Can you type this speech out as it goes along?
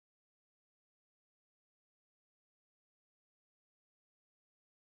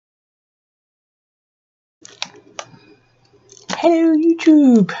hello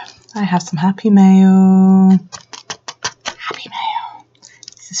YouTube. I have some happy mail. Happy mail.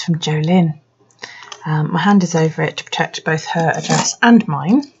 This is from Joelyn. My hand is over it to protect both her address and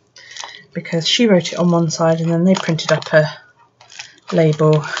mine because she wrote it on one side and then they printed up a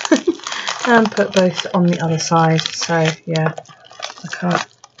label and put both on the other side. So yeah, I can't.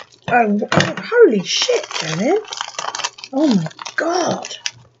 Oh, holy shit, Joelyn. Oh my god.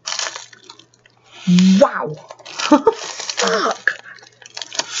 Wow. Fuck.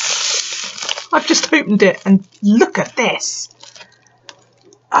 I've just opened it and look at this.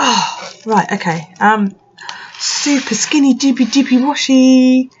 Oh, right, okay. Super skinny doopy doopy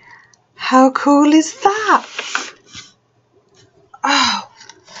washi. How cool is that? Oh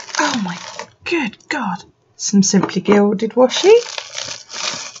my good god. Some Simply Gilded washi.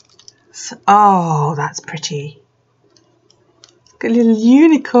 Oh, that's pretty. Got little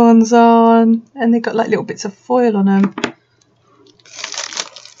unicorns on, and they've got like little bits of foil on them.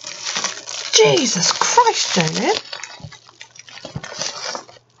 Jesus Christ, Joelyn.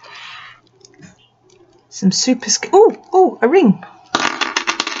 Some super skinny. Oh, a ring.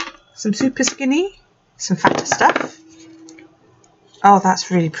 Some super skinny. Some fatter stuff. Oh, that's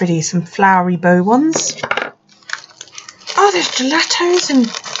really pretty. Some flowery bow ones. Oh, there's gelatos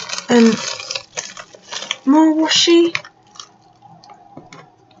and more washi.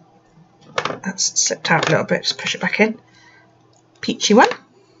 That's slipped out a little bit. Just push it back in. Peachy one.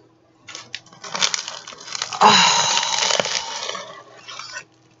 Oh,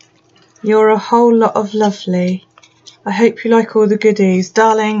 you're a whole lot of lovely. I hope you like all the goodies,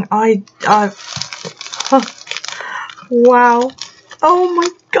 darling. Wow. Oh my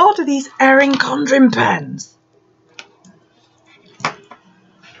god, are these Erin Condren pens?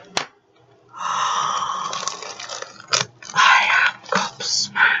 I am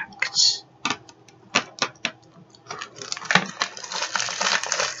gobsmacked.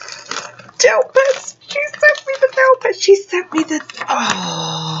 Gel pens. She sent me the gel pens. She sent me the.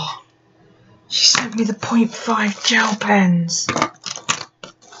 Oh. She sent me the 0.5 gel pens.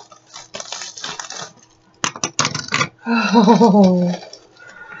 Oh.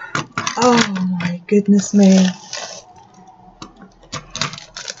 Oh my goodness me.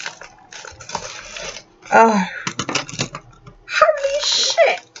 Oh. Holy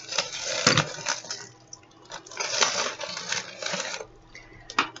shit.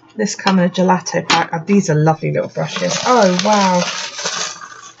 This comes in a gelato pack. Oh, these are lovely little brushes. Oh wow.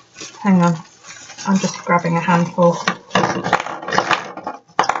 Hang on. I'm just grabbing a handful.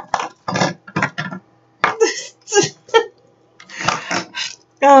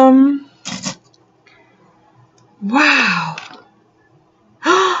 Wow.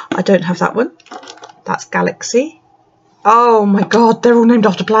 I don't have that one. That's Galaxy. Oh my god, they're all named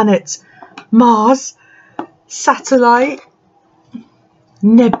after planets. Mars, Satellite,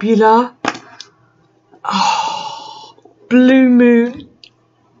 Nebula, oh, Blue Moon,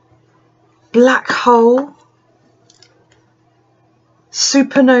 Black Hole,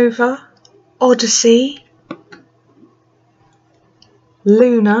 Supernova, Odyssey,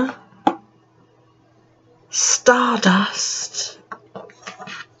 Luna, Stardust,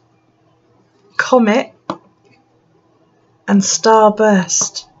 Comet, and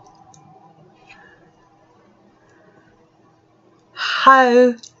Starburst.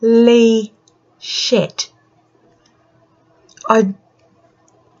 Holy shit. I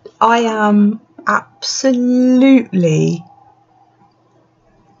am absolutely...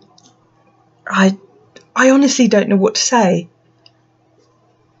 I honestly don't know what to say.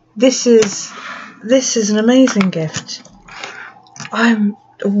 This is an amazing gift.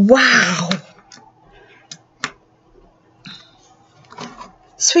 Wow.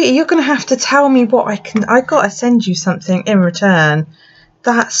 Sweetie, you're going to have to tell me what I got to send you something in return.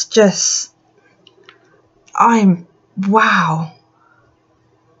 That's just... wow.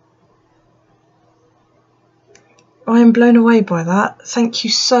 I am blown away by that. Thank you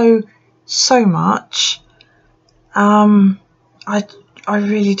so much. I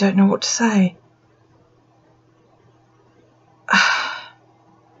really don't know what to say.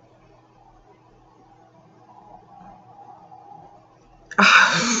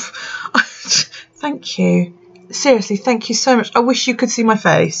 Thank you. Seriously, thank you so much. I wish you could see my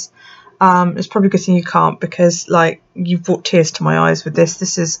face. It's probably a good thing you can't because, like, you've brought tears to my eyes with this.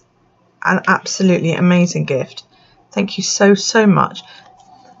 This is an absolutely amazing gift. Thank you so much.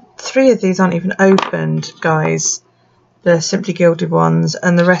 3 of these aren't even opened, guys. The Simply Gilded ones,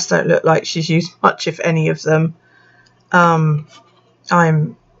 and the rest don't look like she's used much, if any of them.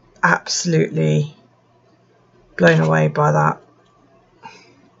 I'm absolutely blown away by that.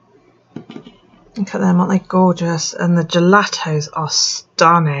 Look at them, aren't they gorgeous? And the gelatos are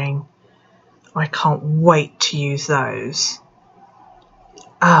stunning. I can't wait to use those.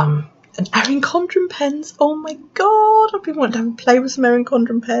 And Erin Condren pens. Oh my god, I've been wanting to have a play with some Erin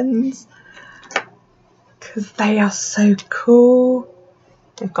Condren pens because they are so cool.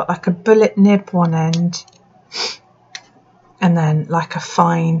 They've got like a bullet nib one end and then like a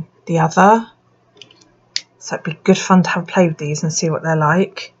fine the other. So it'd be good fun to have a play with these and see what they're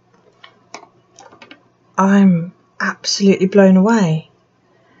like. I'm absolutely blown away.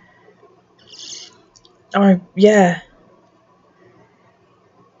 Yeah.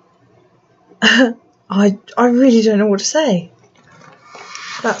 I really don't know what to say.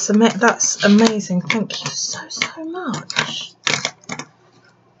 That's amazing. Thank you so much.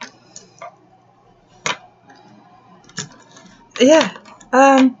 Yeah.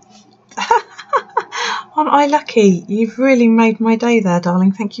 Aren't I lucky? You've really made my day there,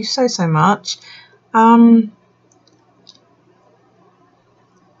 darling. Thank you so much. I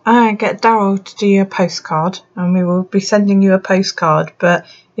get Daryl to do you a postcard, and we will be sending you a postcard. But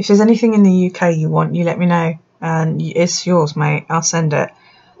if there's anything in the UK you want, you let me know, and it's yours, mate. I'll send it.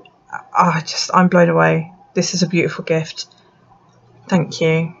 I'm blown away. This is a beautiful gift. Thank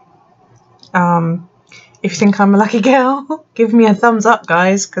you. If you think I'm a lucky girl, give me a thumbs up,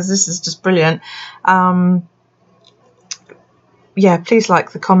 guys, because this is just brilliant. Yeah, please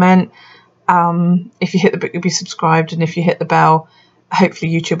like the comment. If you hit the book, you'll be subscribed, and if you hit the bell,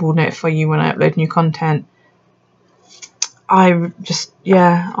 hopefully YouTube will notify you when I upload new content.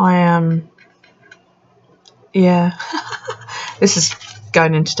 Yeah. This is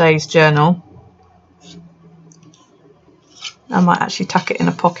going in today's journal. I might actually tuck it in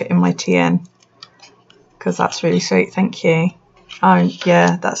a pocket in my TN because that's really sweet. Thank you.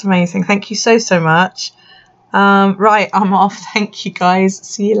 Yeah, that's amazing. Thank you so much. Right, I'm off. Thank you, guys.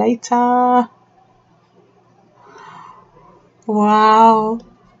 See you later. Wow.